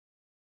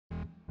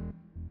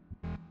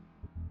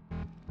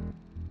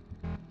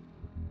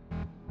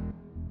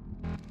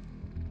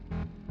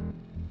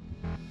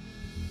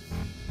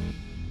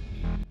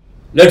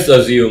Let's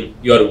assume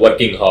you are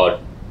working hard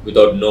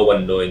without no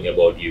one knowing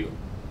about you.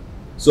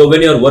 So,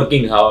 when you are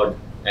working hard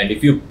and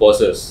if you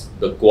possess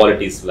the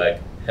qualities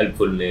like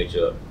helpful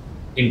nature,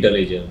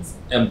 intelligence,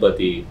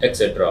 empathy,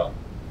 etc.,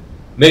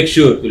 make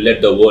sure to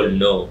let the world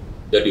know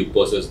that you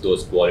possess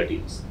those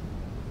qualities.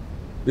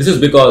 This is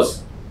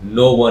because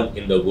no one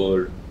in the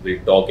world will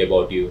talk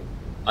about you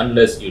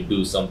unless you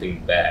do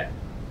something bad.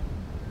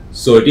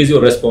 So, it is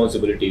your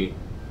responsibility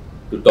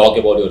to talk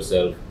about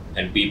yourself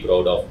and be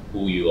proud of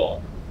who you are.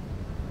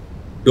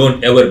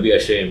 Don't ever be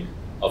ashamed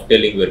of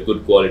telling your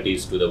good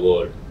qualities to the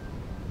world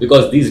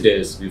because these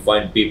days we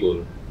find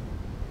people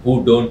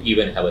who don't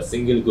even have a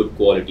single good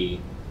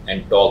quality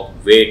and talk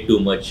way too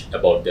much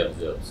about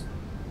themselves.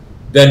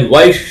 Then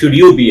why should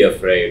you be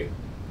afraid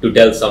to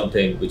tell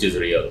something which is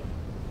real?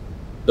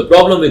 The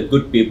problem with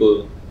good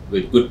people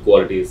with good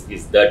qualities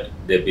is that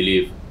they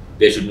believe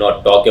they should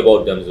not talk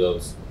about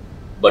themselves,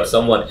 but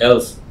someone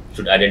else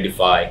should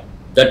identify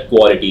that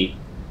quality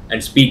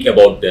and speak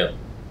about them.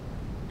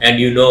 And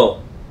you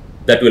know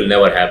that will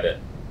never happen.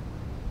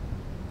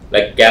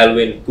 Like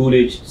Calvin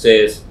Coolidge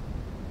says,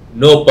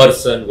 no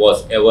person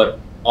was ever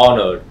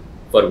honored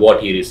for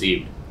what he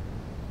received.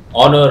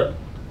 Honor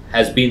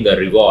has been the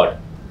reward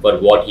for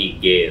what he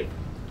gave.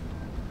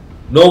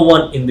 No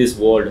one in this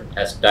world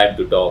has time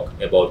to talk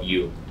about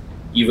you,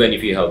 even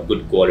if you have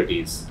good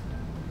qualities.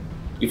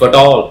 If at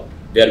all,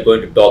 they are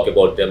going to talk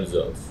about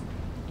themselves.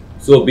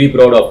 So be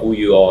proud of who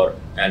you are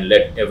and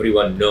let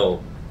everyone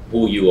know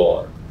who you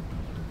are.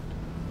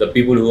 The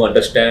people who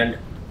understand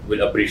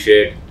will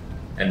appreciate,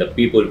 and the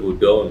people who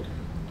don't,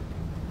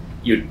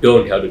 you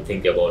don't have to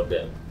think about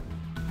them.